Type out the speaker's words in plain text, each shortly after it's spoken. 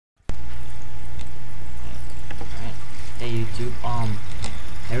YouTube. I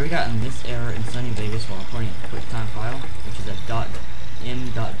already got in this error in Sony Vegas while recording a QuickTime file, which is a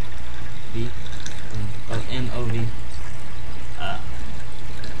 .m.v or MOV. I'm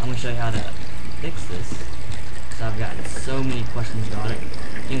gonna show you how to fix this. So I've gotten so many questions about it.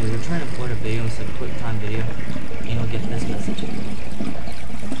 Anyway, we're trying to upload a video instead of a QuickTime video, and you'll get this message.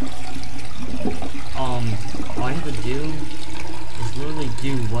 All you have to do is literally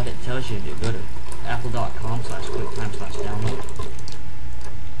do what it tells you to do. Go to apple.com/QuickTime/download.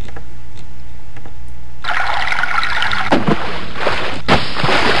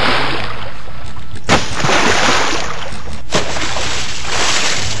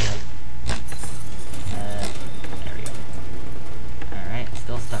 There we go. Alright,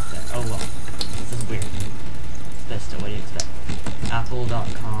 still stuck there. Oh well. This is weird. It's Vista, what do you expect?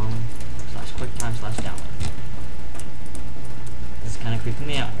 apple.com/QuickTime/download. This is kind of creeping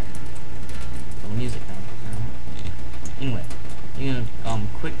me out here. Little music thing. Anyway, you're gonna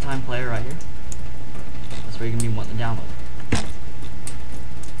QuickTime player right here. That's where you're gonna be wanting to download.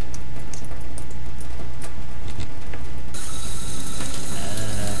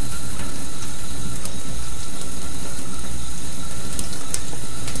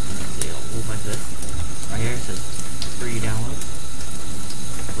 We'll like this. Right here it says free download.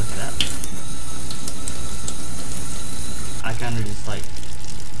 Click that. I kind of just like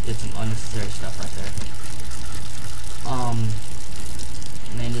did some unnecessary stuff right there.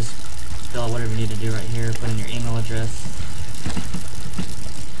 And then just fill out whatever you need to do right here. Put in your email address.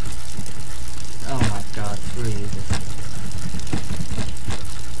 Oh my God, screw you.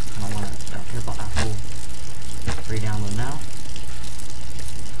 I don't care about Apple. Free download now.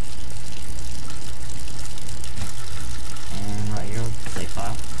 And right here, save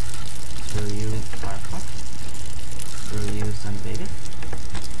file. Screw you, Firefox. Screw you, Sony Vegas.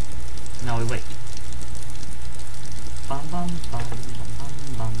 Now we wait. Bum bum bum bum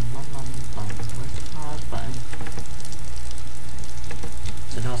bum bum bum bum. Where's the pause button?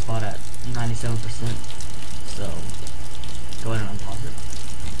 So now it's about at 97%. So go ahead and unpause it.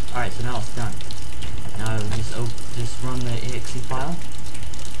 Alright, so now it's done. Now just run the exe file.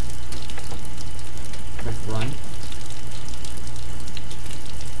 Click run.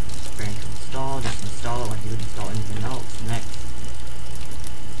 Preparing to install. Just install it like you would install anything else. Next.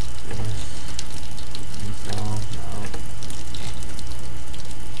 Yes. Install. No.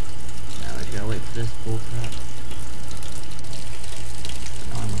 Now we gotta wait for this bullcrap.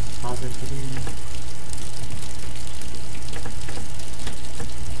 Now I must pause it again.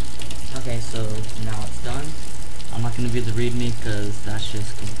 Okay, so now it's done. I'm not gonna do the readme because that's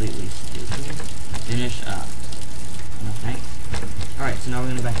just completely stupid. Finish up. No thanks. Alright, so now we're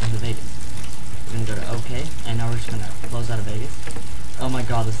gonna go back into Vegas. We're gonna go to OK, and now we're just gonna close out of Vegas. Oh my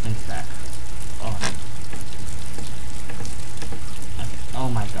God, this thing's back. Oh. Okay. Oh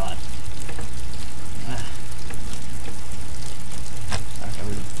my God. Okay,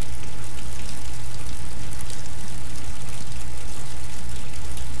 we're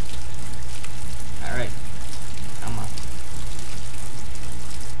alright. Come on.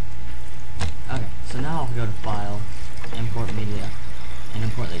 Okay, so now I'll go to File, Import Media, and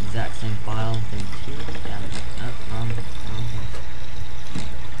import the exact same file. Then here, wrong.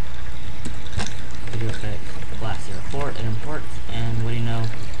 Video effect, class 04, it imports, and what do you know?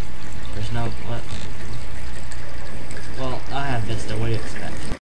 There's no, what? Well, I have Vista, what do you expect?